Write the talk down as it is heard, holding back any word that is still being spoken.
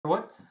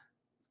Everyone,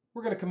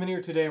 we're going to come in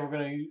here today. We're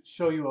going to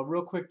show you a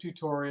real quick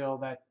tutorial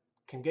that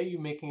can get you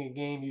making a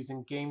game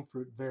using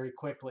Gamefroot very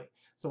quickly.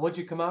 So once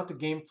you come out to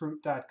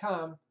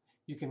gamefroot.com,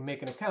 you can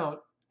make an account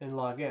and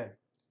log in.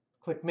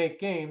 Click Make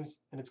Games,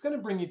 and it's going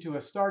to bring you to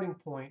a starting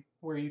point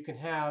where you can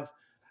have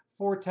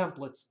 4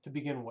 templates to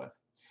begin with.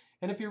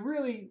 And if you're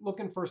really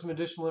looking for some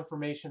additional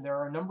information, there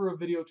are a number of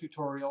video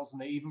tutorials,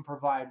 and they even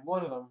provide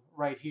one of them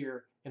right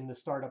here in the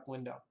startup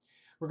window.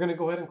 We're going to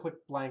go ahead and click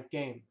Blank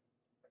Game.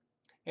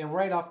 And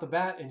right off the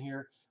bat in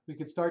here, we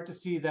could start to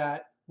see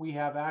that we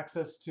have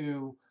access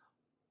to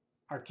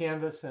our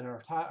canvas and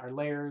our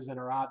layers and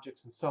our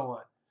objects and so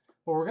on.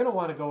 But we're going to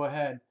want to go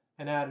ahead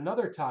and add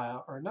another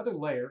tile or another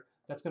layer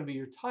that's going to be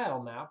your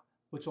tile map,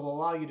 which will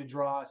allow you to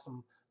draw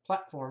some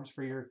platforms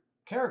for your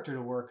character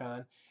to work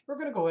on. We're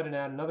going to go ahead and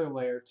add another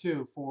layer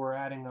too for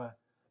adding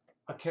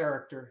a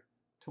character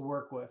to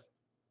work with.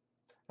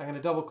 I'm going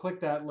to double click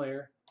that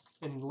layer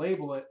and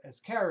label it as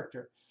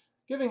character.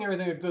 Giving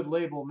everything a good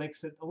label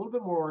makes it a little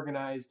bit more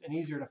organized and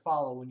easier to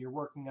follow when you're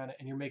working on it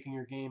and you're making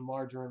your game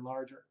larger and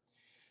larger.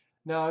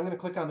 Now I'm going to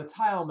click on the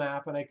tile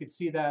map, and I could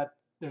see that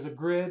there's a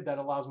grid that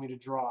allows me to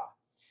draw.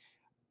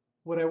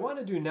 What I want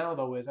to do now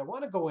though is I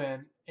want to go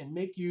in and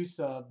make use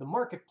of the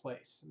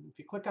marketplace. If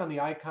you click on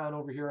the icon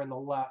over here on the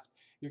left,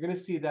 you're going to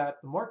see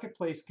that the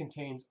marketplace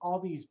contains all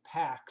these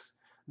packs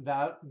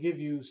that give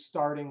you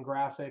starting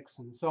graphics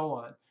and so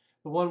on.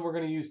 The one we're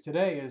going to use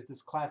today is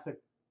this classic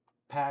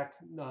pack,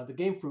 the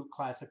Gamefroot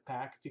Classic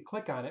pack. If you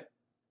click on it,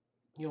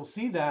 you'll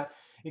see that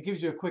it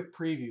gives you a quick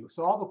preview.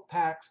 So all the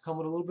packs come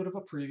with a little bit of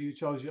a preview. It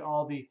shows you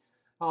all the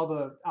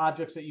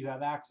objects that you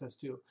have access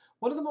to.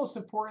 One of the most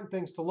important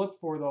things to look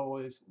for though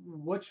is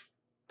which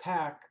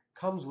pack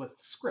comes with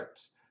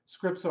scripts.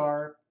 Scripts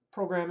are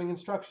programming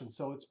instructions,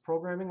 so it's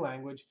programming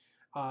language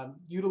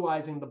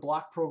utilizing the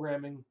block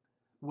programming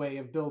way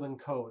of building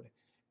code.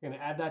 You're going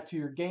to add that to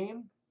your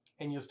game,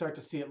 and you'll start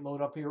to see it load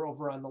up here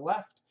over on the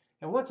left.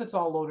 And once it's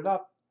all loaded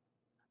up,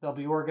 they'll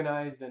be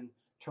organized in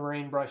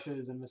terrain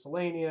brushes and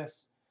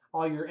miscellaneous,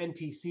 all your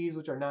NPCs,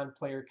 which are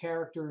non-player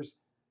characters,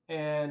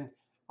 and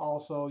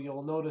also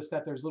you'll notice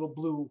that there's little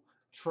blue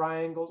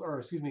triangles, or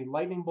excuse me,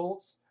 lightning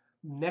bolts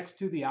next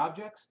to the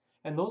objects.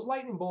 And those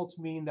lightning bolts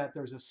mean that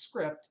there's a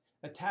script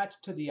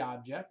attached to the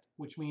object,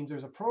 which means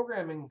there's a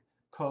programming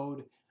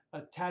code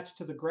attached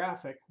to the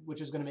graphic,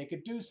 which is going to make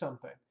it do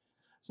something.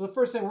 So the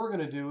first thing we're going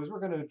to do is we're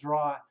going to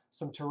draw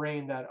some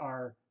terrain that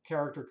our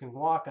character can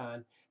walk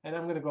on, and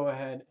I'm going to go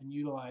ahead and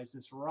utilize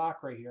this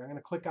rock right here. I'm going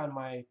to click on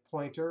my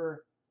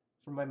pointer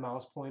from my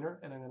mouse pointer,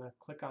 and I'm going to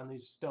click on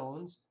these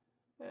stones,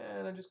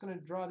 and I'm just going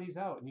to draw these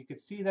out. And you can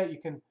see that you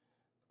can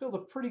build a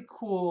pretty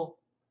cool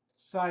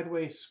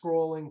sideways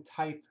scrolling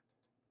type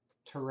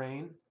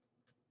terrain.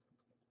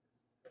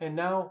 And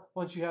now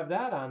once you have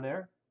that on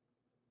there,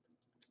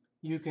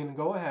 you can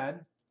go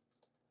ahead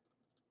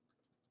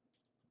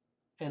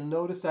and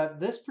notice that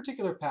this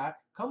particular pack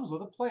comes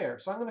with a player.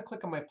 So I'm going to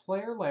click on my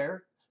player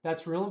layer.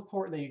 That's real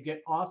important that you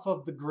get off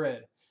of the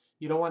grid.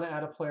 You don't want to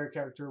add a player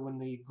character when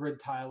the grid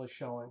tile is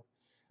showing.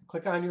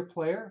 Click on your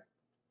player.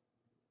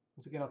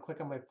 Once again, I'll click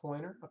on my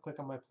pointer. I'll click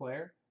on my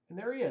player. And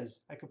there he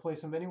is. I can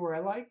place him anywhere I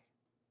like.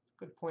 It's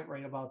a good point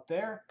right about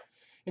there.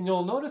 And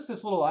you'll notice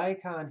this little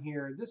icon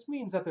here. This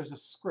means that there's a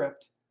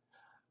script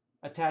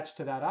attached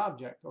to that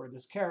object or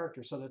this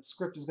character. So that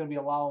script is going to be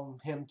allowing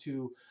him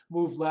to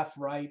move left,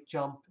 right,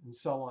 jump, and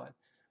so on.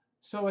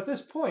 So at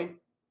this point,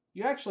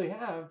 you actually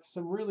have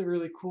some really,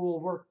 really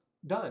cool work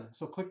done.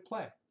 So click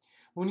play.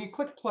 When you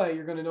click play,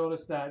 you're going to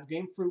notice that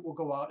Gamefroot will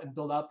go out and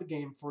build out the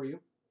game for you.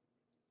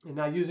 And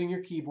now using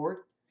your keyboard,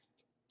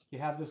 you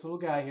have this little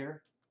guy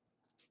here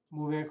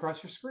moving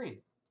across your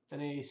screen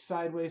in a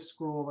sideways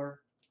scroller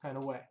kind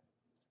of way.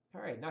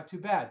 All right, not too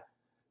bad.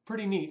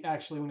 Pretty neat,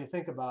 actually, when you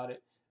think about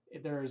it.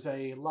 There's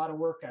a lot of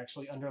work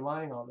actually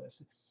underlying all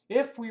this.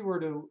 If we were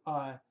to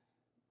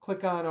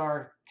click on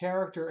our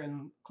character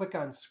and click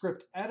on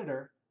script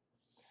editor,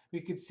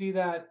 we could see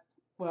that,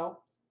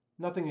 well,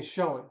 nothing is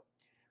showing.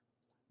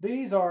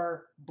 These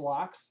are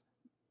blocks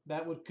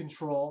that would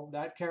control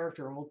that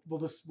character, and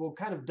we'll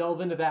kind of delve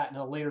into that in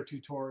a later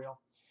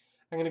tutorial.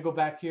 I'm going to go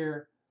back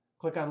here,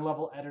 click on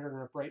level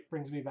editor, and it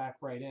brings me back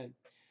right in.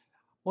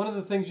 One of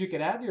the things you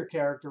could add to your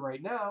character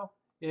right now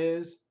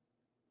is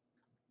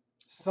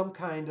some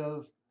kind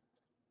of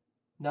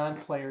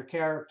non-player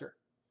character.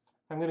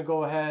 I'm going to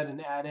go ahead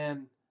and add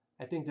in,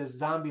 I think, this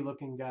zombie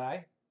looking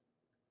guy,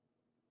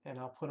 and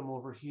I'll put him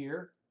over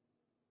here.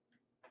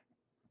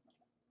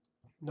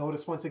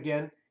 Notice once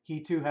again,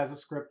 he too has a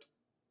script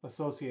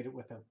associated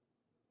with him.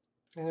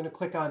 I'm going to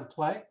click on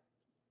play.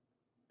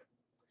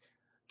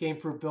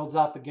 Gamefroot builds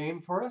out the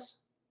game for us.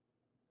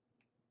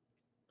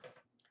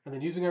 And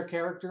then using our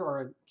character or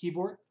our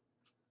keyboard,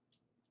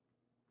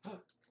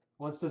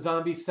 once the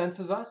zombie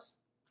senses us,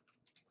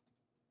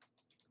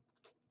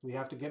 we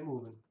have to get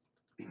moving.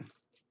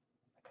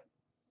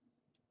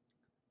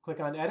 Click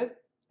on edit,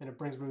 and it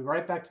brings me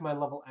right back to my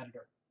level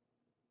editor.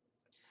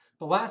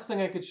 The last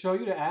thing I could show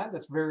you to add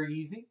that's very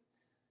easy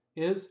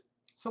is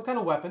some kind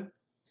of weapon.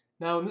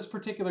 Now in this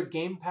particular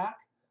game pack,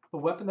 the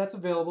weapon that's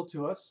available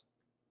to us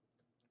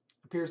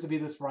appears to be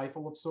this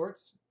rifle of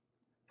sorts,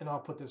 and I'll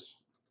put this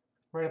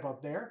right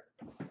about there.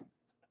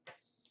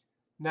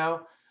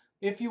 Now,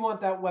 if you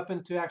want that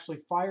weapon to actually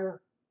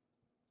fire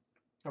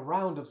a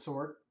round of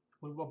sort,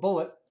 with a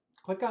bullet,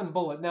 click on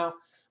bullet. Now,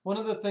 one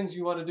of the things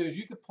you want to do is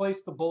you could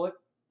place the bullet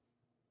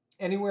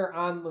anywhere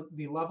on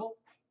the level,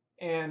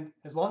 and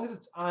as long as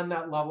it's on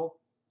that level,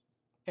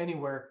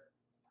 anywhere,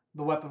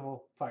 the weapon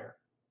will fire.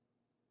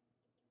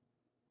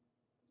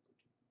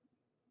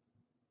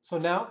 So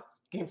now,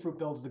 Gamefroot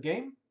builds the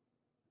game.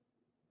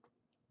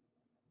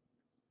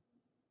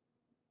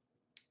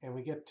 And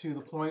we get to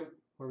the point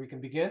where we can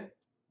begin.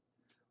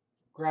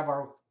 Grab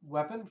our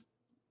weapon.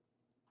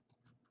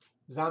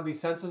 Zombie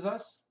senses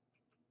us.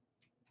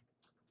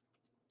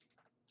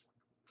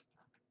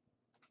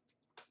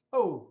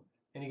 Oh,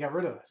 and he got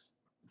rid of us.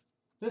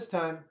 This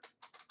time,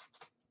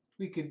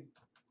 we could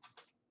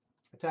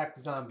attack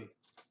the zombie.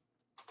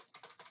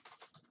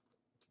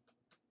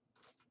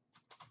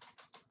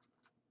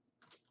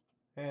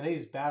 And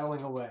he's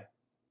battling away.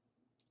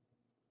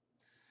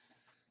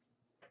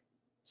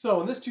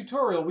 So in this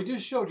tutorial, we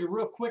just showed you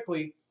real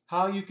quickly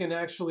how you can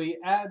actually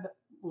add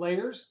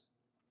layers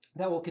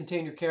that will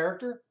contain your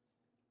character,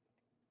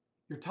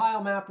 your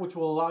tile map, which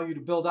will allow you to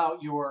build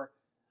out your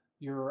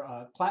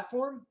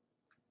platform,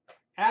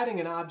 adding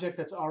an object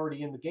that's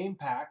already in the game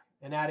pack,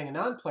 and adding a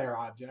non-player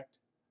object,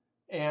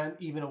 and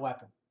even a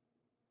weapon.